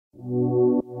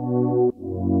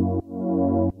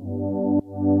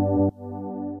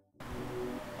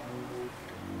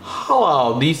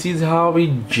Hello, this is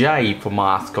Harvey J for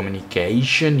Mass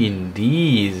Communication. In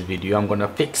this video, I'm gonna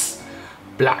fix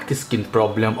black skin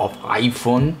problem of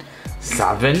iPhone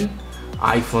 7,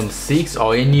 iPhone 6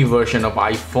 or any version of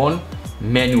iPhone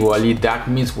manually, that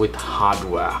means with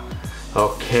hardware.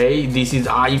 Okay, this is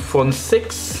iPhone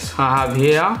 6 I have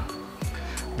here.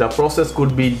 The process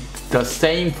could be the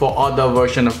same for other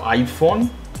version of iPhone.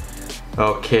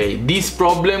 Okay, this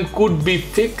problem could be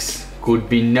fixed, could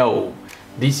be no.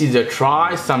 This is a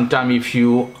try. Sometimes if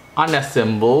you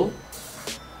unassemble,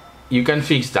 you can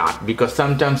fix that, because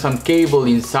sometimes some cable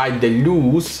inside they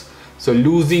loose. So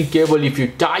losing cable, if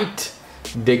you tight,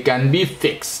 they can be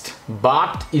fixed,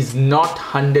 but is not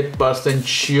 100%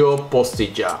 sure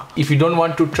procedure. If you don't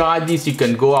want to try this, you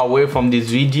can go away from this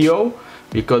video,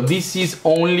 because this is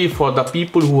only for the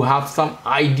people who have some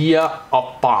idea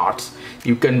of parts.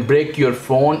 You can break your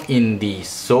phone in this,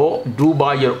 so do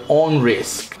by your own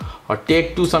risk, or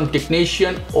take to some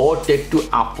technician or take to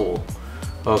Apple.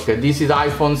 Okay, this is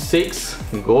iPhone 6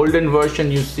 golden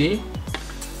version. You see,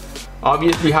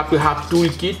 obviously you have to have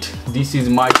toolkit. This is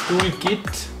my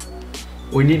toolkit.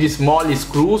 We need small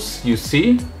screws. You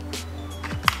see,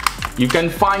 you can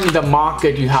find in the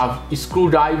market, you have a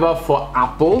screwdriver for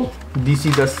Apple. This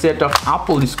is a set of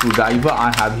Apple screwdriver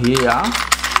I have here.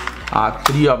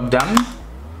 3 of them,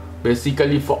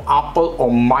 basically for Apple or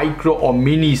micro or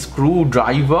mini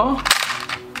screwdriver.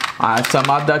 Some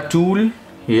other tool.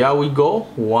 Here we go,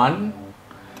 1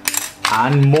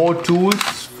 and more tools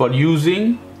for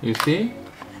using. You see,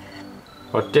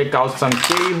 or take out some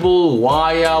cable,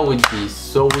 wire with this.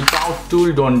 So without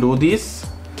tool, don't do this.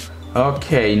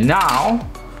 Okay, now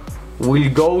we'll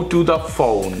go to the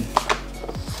phone.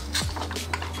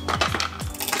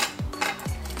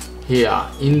 Here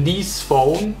in this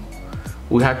phone,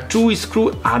 we have 2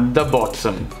 screws at the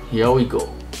bottom. Here we go,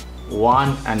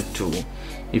 1 and 2.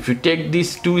 If you take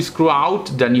these 2 screws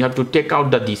out, then you have to take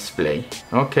out the display.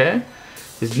 Okay,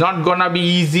 it's not gonna be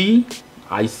easy.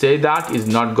 I say that it's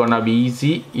not gonna be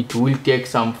easy. It will take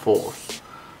some force.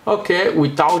 Okay,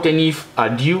 without any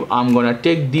ado, I'm gonna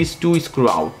take these 2 screws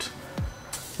out.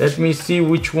 Let me see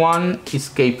which one is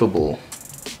capable.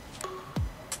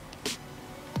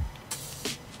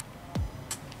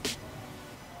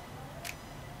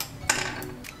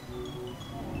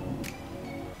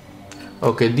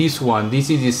 Okay, this one,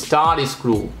 this is the star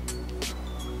screw.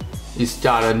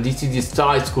 Star, and this is the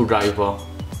star screwdriver.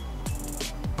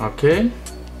 Okay.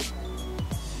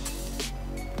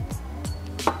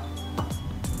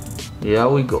 Here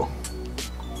we go.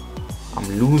 I'm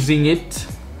losing it.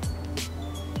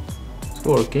 It's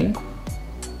working.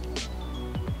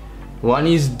 One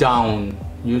is down.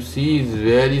 You see, it's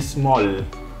very small.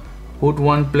 Put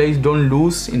one place, don't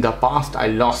lose. In the past, I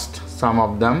lost some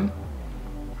of them.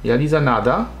 Here is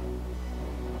another.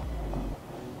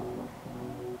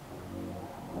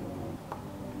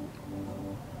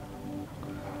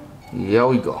 Here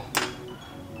we go.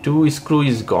 2 screw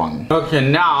is gone. Okay,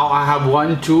 now I have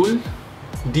one tool.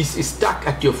 This is stuck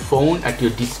at your phone, at your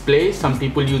display. Some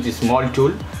people use a small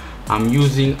tool. I'm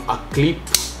using a clip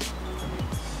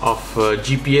of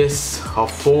GPS or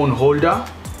phone holder.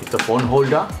 It's a phone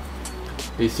holder.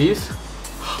 This is.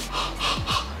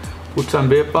 Put some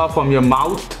paper from your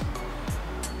mouth,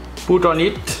 put on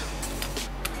it,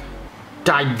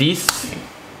 tie this,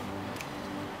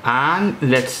 and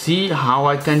let's see how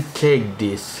I can take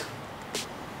this.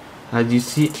 As you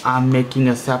see, I'm making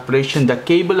a separation. The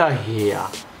cable are here.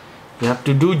 You have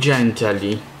to do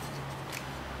gently.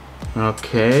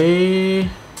 Okay,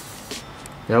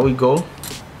 there we go.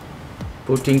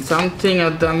 Putting something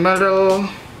at the middle.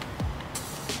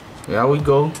 There we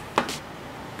go.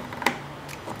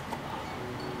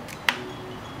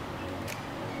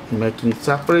 Making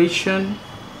separation.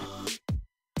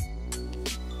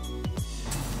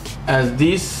 As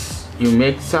this, you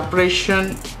make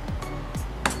separation.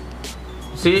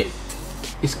 See,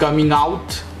 it's coming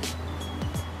out.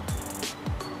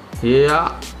 Here,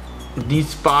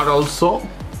 this part also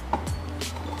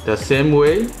the same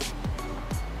way,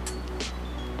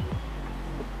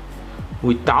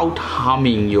 without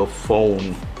harming your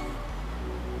phone,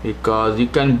 because you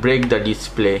can break the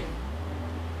display.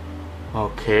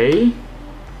 Okay,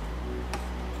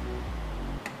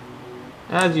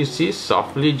 as you see,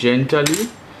 softly, gently.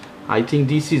 I think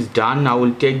this is done. I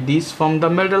will take this from the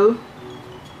middle.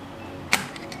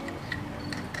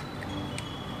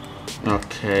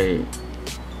 Okay,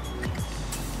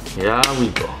 here we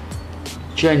go.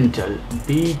 Gentle,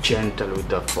 be gentle with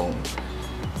the phone.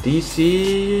 This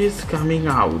is coming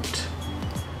out.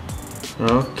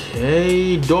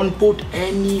 Okay, don't put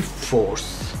any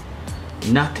force,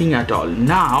 nothing at all.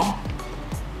 Now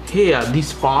here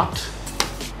this part,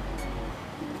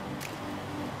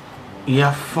 you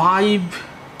have 5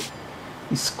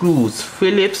 screws,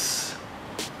 Phillips.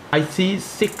 I see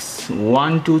 6,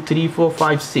 1 2 3 4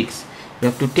 5 6. You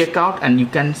have to take out and you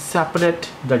can separate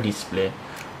the display.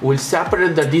 We'll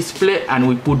separate the display and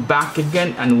we put back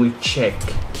again and we'll check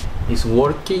it's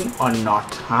working or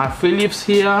not. I have Phillips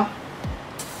here,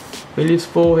 Phillips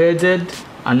 4-headed.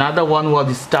 Another one was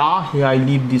the star. Here I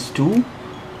leave these 2.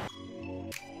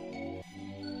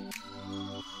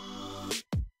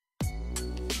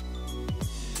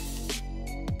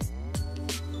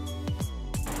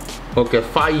 Okay,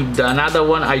 5. The another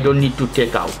one I don't need to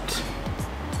take out.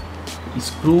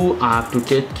 Screw I have to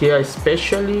take care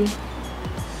especially.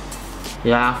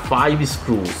 Yeah, 5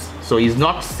 screws. So it's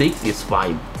not 6, it's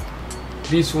 5.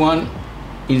 This one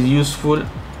is useful.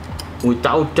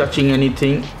 Without touching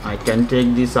anything, I can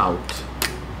take this out.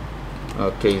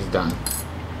 Okay, it's done.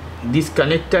 This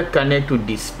connector connect to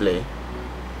display.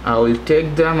 I will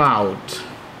take them out.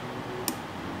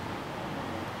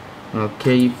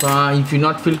 Okay, if you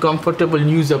not feel comfortable,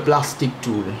 use a plastic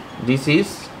tool. This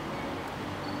is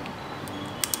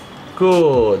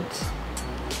good.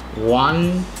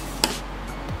 1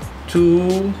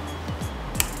 2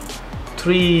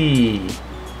 3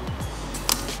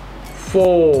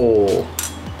 4.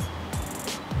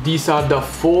 These are the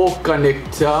 4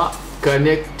 connector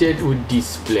connected with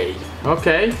display.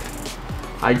 Okay,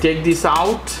 I take this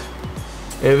out.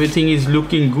 Everything is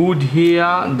looking good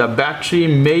here. The battery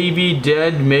may be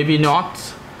dead, maybe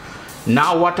not.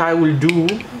 Now what I will do,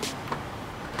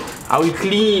 I will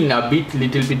clean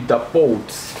little bit the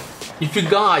ports. If you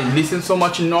guys listen so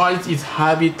much noise, it's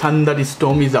heavy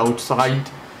thunderstorm is outside.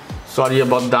 Sorry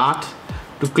about that.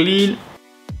 To clean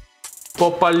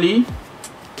properly,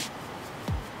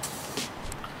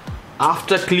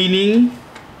 after cleaning,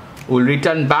 we'll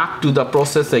return back to the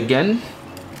process again.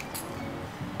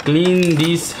 Clean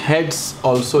these heads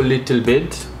also little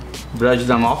bit, brush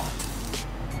them off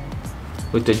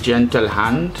with a gentle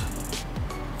hand,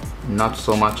 not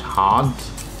so much hard.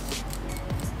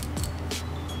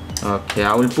 Okay,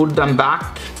 I will put them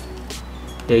back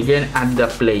again at the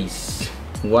place,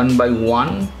 one by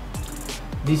one.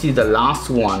 This is the last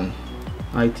one.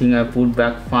 I think I put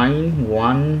back fine.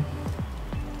 1,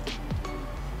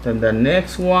 then the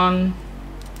next one.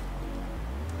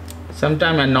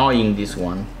 Sometimes annoying, this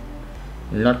one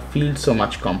will not feel so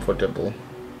much comfortable.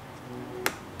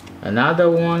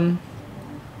 Another one,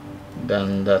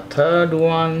 then the third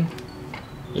one.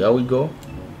 Here we go,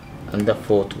 and the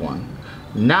 4th one.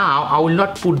 Now I will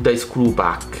not put the screw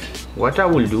back. What I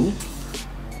will do,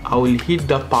 I will hit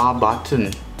the power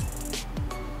button.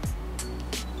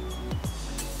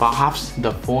 Perhaps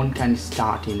the phone can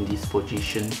start in this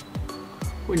position.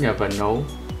 We never know.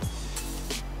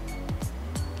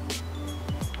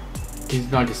 It's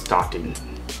not starting.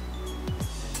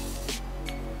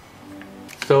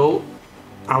 So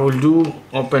I will do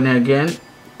open again,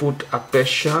 put a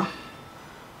pressure,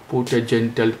 put a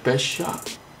gentle pressure.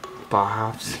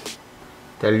 Perhaps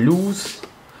they're loose.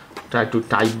 Try to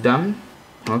tighten them.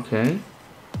 Okay.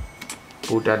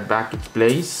 Put that back in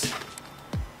place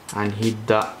and hit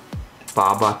the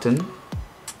power button.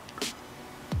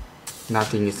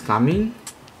 Nothing is coming.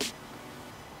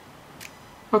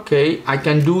 Okay, I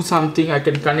can do something. I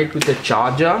can connect with a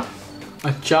charger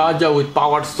with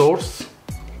power source.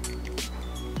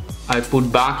 I put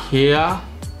back here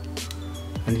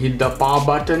and hit the power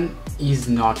button. Is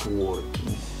not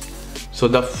working. So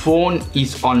the phone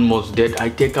is almost dead. I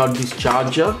take out this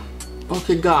charger.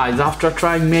 Okay guys, after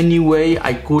trying many ways,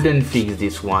 I couldn't fix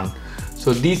this one.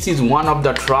 So this is one of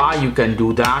the try. You can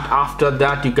do that. After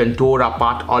that, you can tear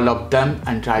apart all of them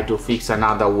and try to fix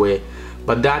another way.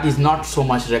 But that is not so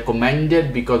much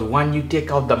recommended, because when you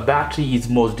take out the battery is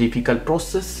most difficult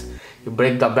process. You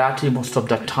break the battery most of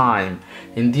the time.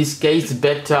 In this case,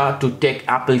 better to take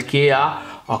Apple Care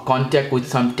or contact with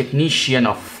some technician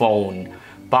of phone.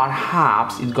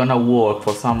 Perhaps it's gonna work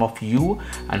for some of you,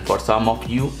 and for some of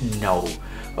you, no.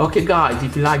 Okay guys,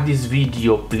 if you like this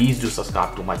video, please do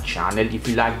subscribe to my channel. If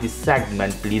you like this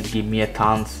segment, please give me a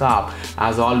thumbs up.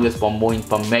 As always, for more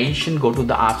information, go to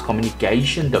the Ask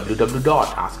Communication,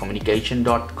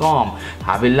 www.askcommunication.com.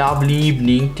 Have a lovely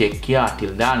evening. Take care.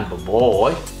 Till then, bye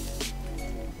bye.